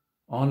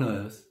 on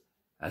earth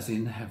as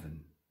in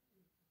heaven.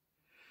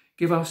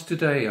 Give us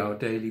today our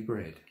daily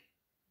bread.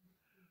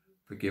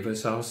 Forgive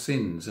us our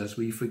sins as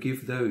we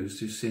forgive those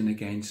who sin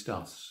against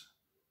us.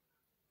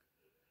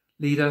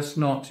 Lead us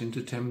not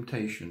into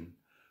temptation,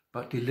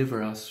 but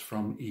deliver us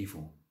from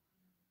evil.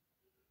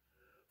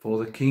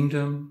 For the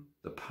kingdom,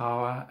 the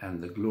power,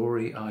 and the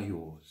glory are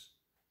yours,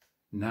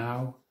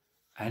 now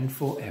and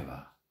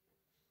forever.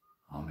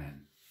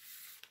 Amen.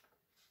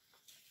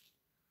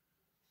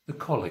 The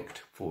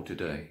Collect for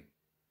today.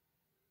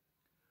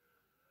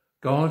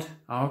 God,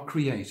 our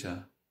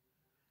Creator,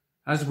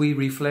 as we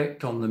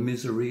reflect on the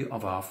misery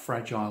of our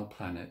fragile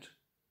planet,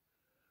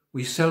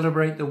 we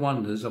celebrate the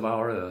wonders of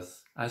our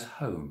earth as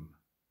home.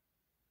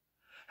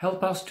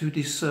 Help us to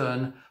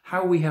discern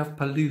how we have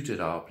polluted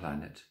our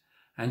planet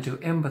and to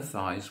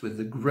empathise with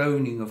the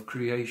groaning of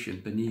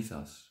creation beneath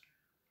us.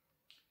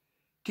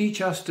 Teach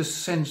us to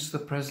sense the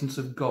presence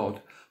of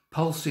God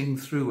pulsing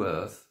through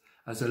earth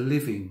as a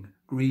living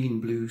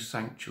green-blue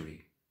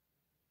sanctuary.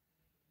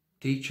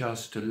 Teach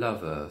us to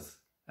love earth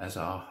as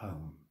our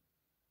home.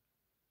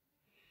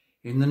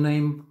 In the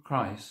name of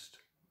Christ,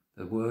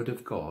 the Word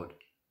of God,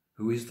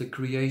 who is the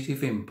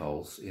creative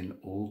impulse in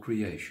all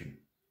creation.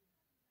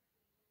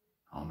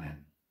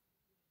 Amen.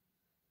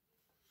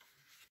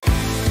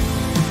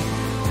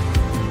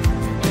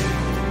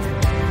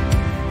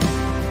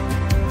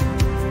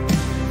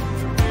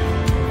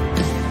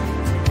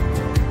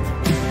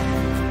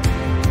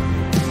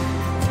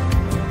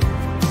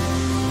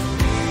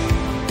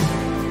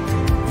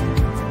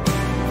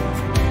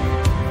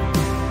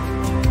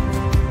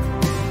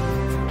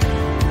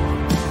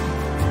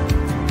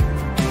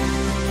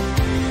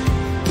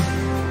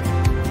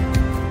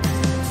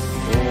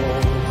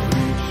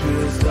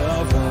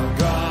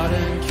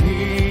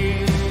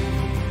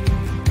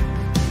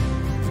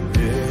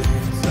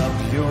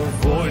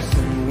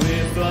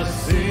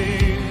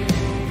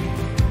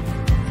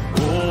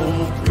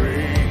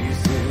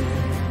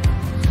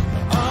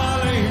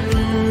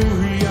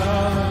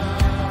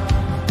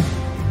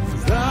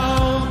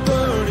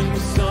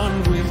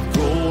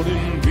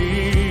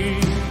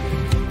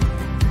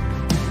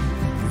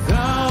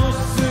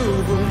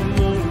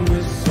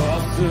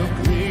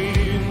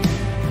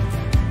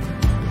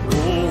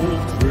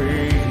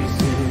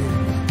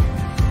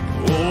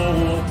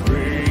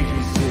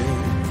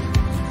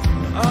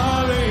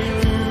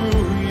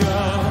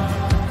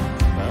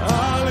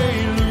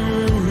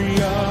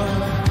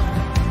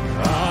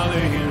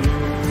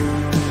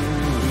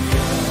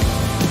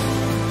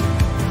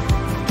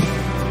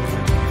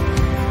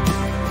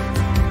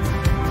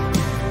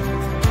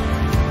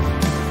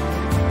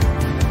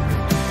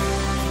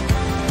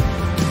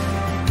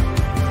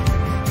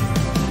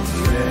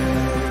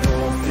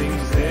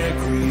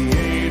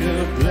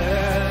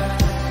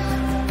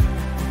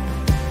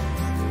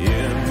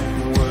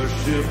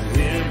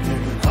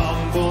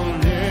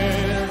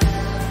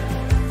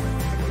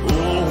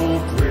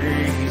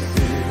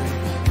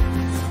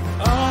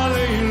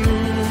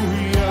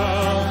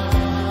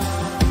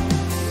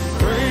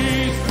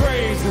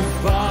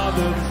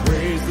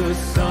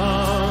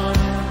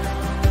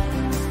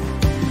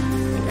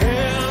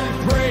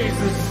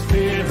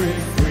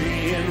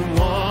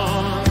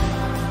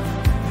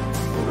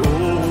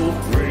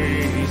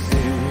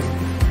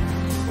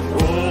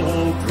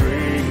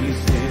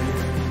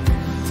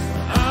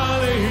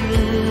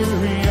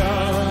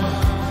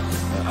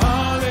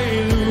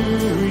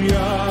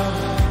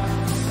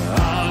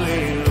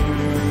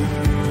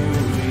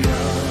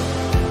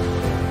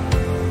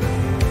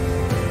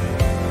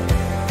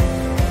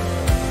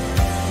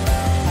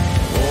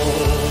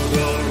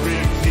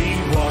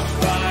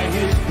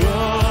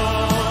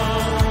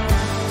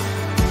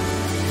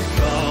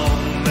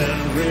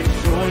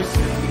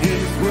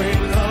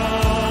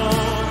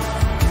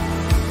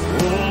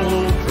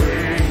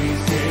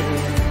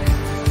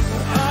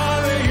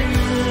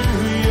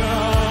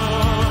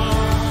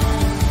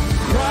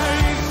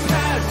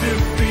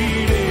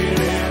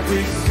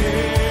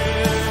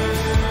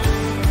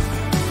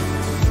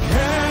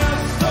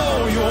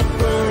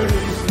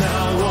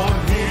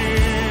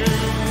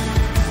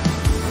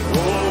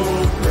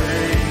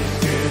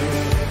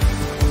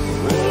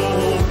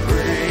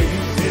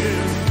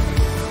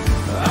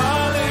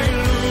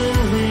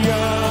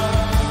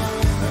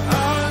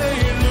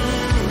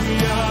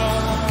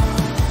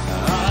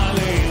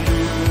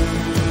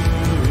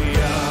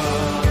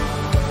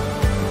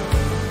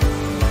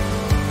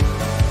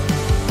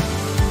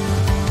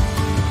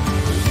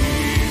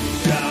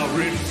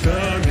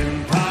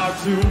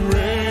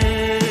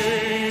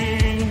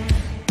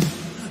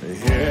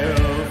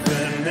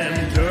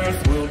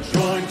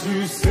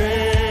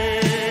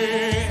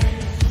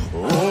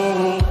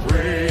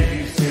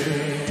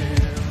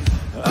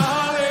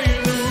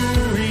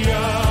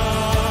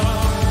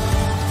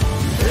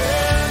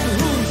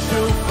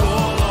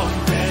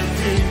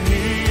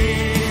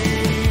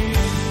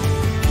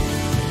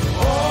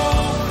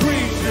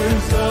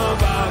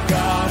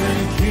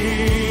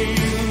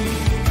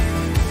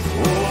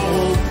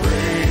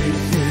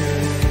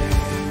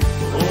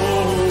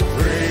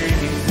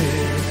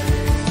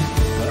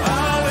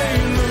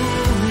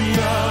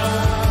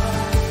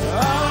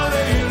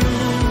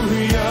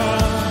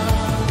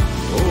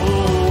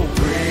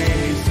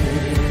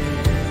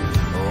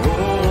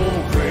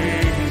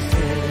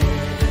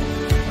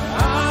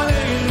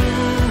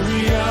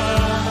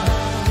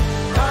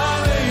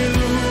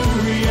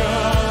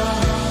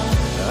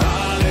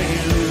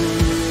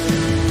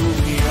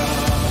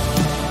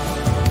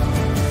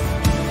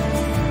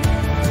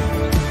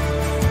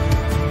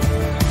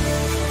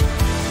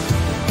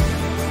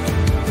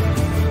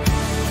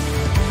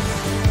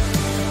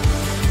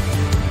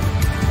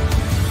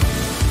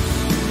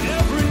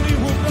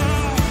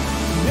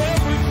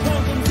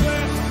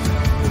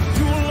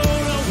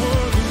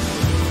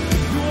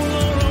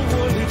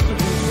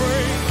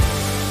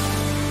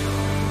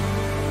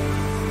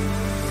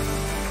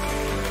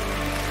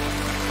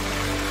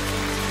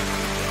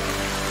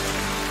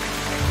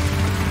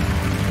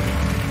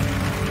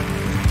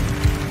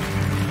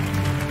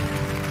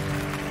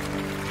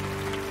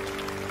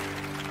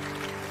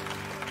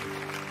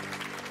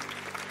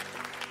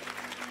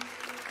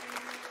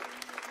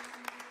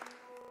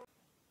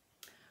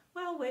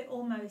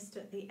 promised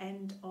at the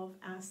end of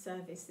our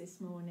service this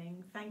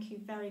morning, thank you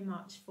very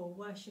much for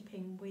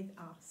worshipping with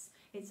us.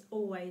 It's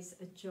always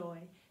a joy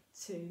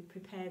to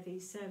prepare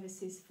these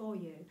services for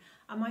you.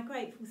 And my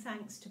grateful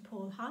thanks to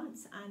Paul Hunt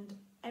and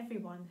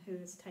everyone who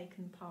has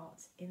taken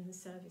part in the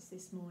service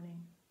this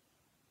morning.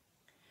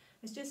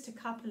 There's just a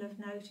couple of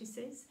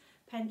notices.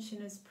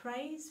 Pensioners'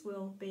 Praise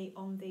will be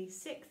on the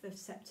 6th of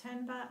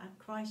September at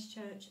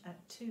Christchurch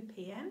at 2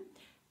 p.m.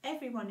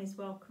 Everyone is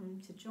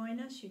welcome to join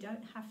us. You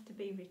don't have to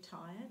be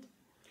retired.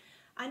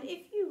 And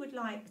if you would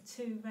like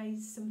to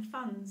raise some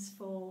funds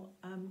for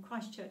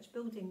Christchurch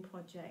Building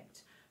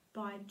Project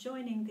by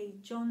joining the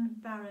John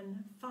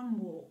Barron Fun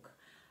Walk,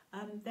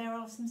 there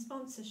are some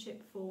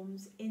sponsorship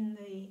forms in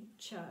the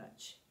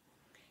church.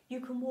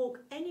 You can walk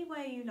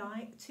anywhere you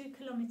like, 2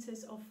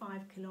 kilometres or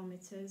 5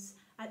 kilometres,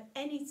 at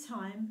any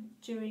time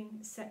during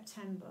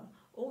September.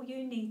 All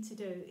you need to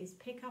do is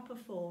pick up a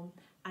form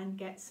and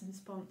get some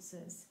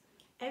sponsors.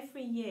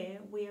 Every year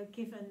we are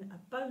given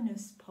a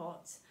bonus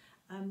pot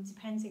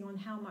depending on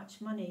how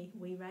much money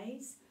we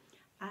raise,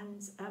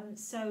 and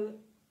so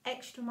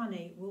extra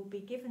money will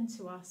be given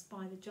to us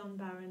by the John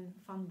Barron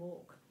Fun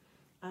Walk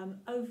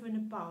over and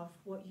above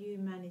what you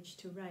manage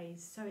to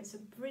raise. So it's a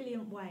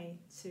brilliant way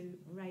to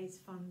raise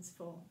funds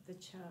for the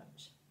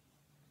church.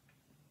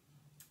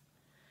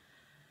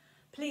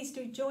 Please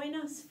do join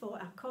us for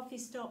our coffee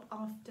stop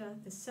after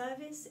the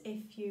service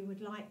if you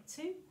would like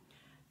to.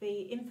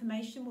 The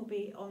information will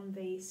be on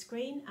the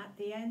screen at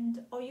the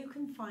end, or you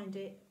can find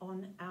it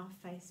on our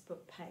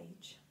Facebook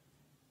page.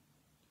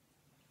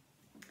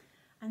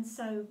 And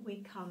so we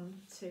come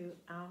to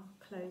our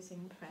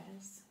closing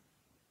prayers.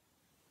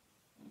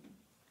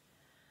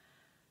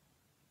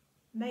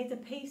 May the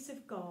peace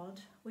of God,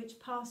 which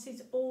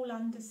passes all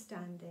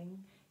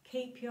understanding,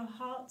 keep your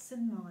hearts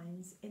and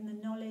minds in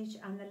the knowledge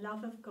and the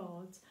love of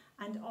God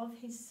and of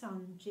his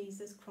Son,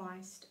 Jesus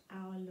Christ,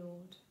 our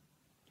Lord.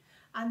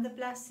 And the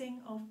blessing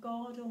of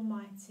God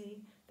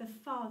Almighty, the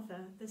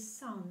Father, the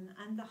Son,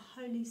 and the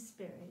Holy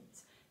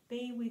Spirit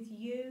be with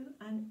you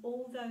and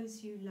all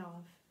those you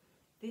love,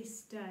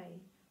 this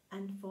day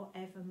and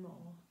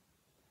forevermore.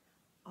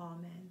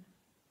 Amen.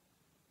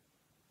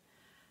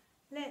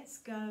 Let's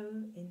go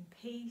in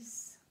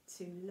peace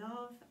to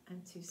love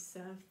and to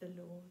serve the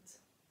Lord.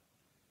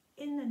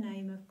 In the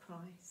name of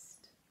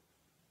Christ.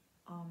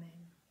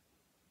 Amen.